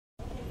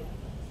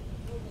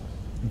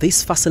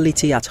This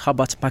facility at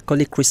Herbert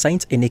Macaulay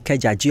Crescent in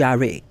Ikeja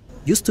GRA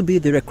used to be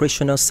the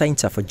recreational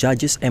center for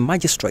judges and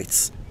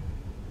magistrates.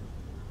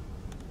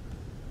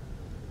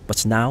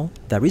 But now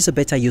there is a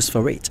better use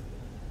for it.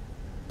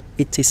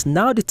 It is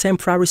now the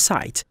temporary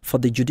site for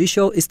the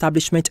Judicial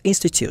Establishment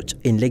Institute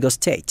in Lagos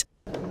State.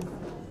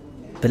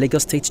 The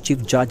Lagos State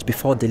Chief Judge,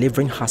 before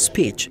delivering her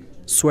speech,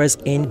 swears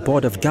in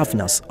Board of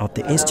Governors of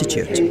the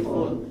Institute.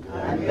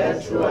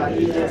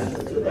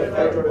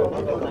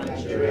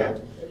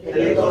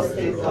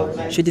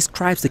 She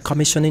describes the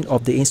commissioning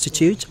of the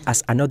Institute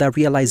as another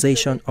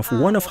realization of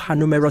one of her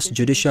numerous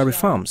judicial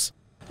reforms.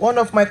 One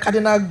of my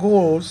cardinal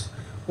goals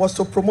was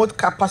to promote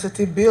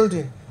capacity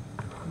building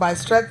by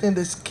strengthening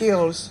the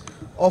skills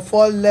of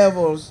all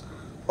levels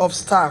of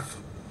staff.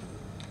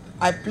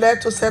 I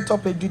pledged to set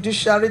up a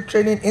judiciary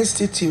training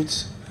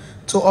institute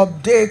to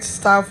update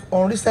staff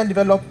on recent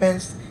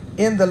developments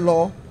in the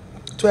law,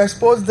 to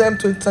expose them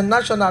to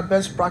international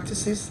best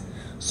practices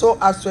so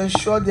as to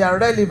ensure their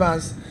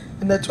relevance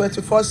in the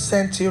 21st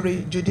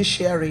century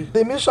judiciary.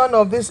 The mission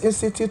of this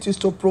institute is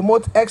to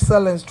promote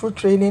excellence through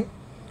training,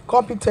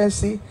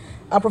 competency,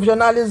 and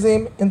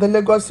professionalism in the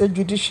Lagos State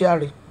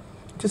judiciary.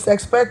 It is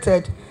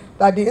expected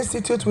that the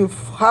institute will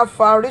have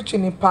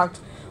far-reaching impact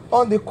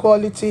on the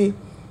quality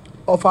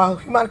of our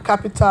human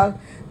capital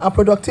and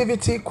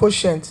productivity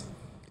quotient.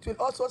 It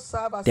will also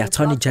serve as the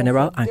Attorney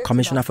General and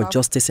Commissioner for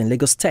Justice in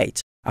Lagos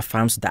State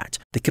affirms that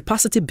the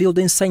Capacity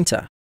Building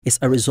Center is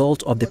a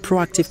result of the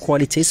proactive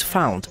qualities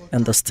found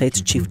in the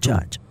State Chief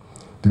Judge.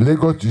 The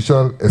Lagos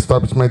Judicial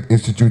Establishment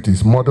Institute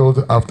is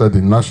modeled after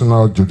the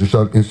National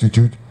Judicial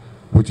Institute,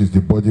 which is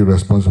the body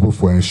responsible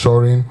for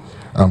ensuring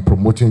and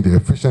promoting the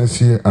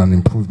efficiency and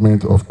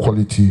improvement of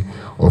quality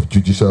of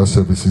judicial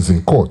services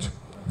in court.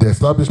 The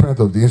establishment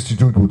of the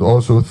institute would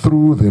also,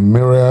 through the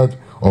myriad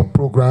of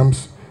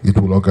programs it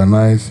will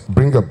organize,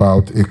 bring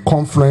about a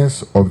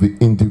confluence of the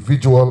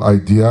individual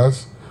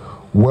ideas,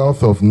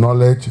 wealth of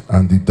knowledge,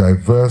 and the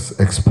diverse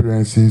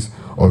experiences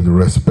of the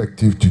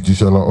respective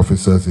judicial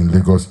officers in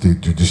Lagos State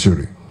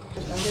Judiciary.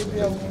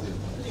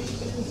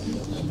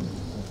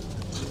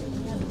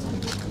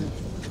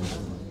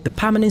 The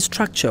permanent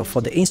structure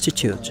for the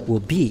institute will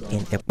be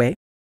in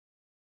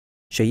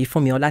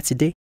Seyifunmi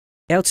Olatide,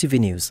 LTV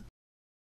News.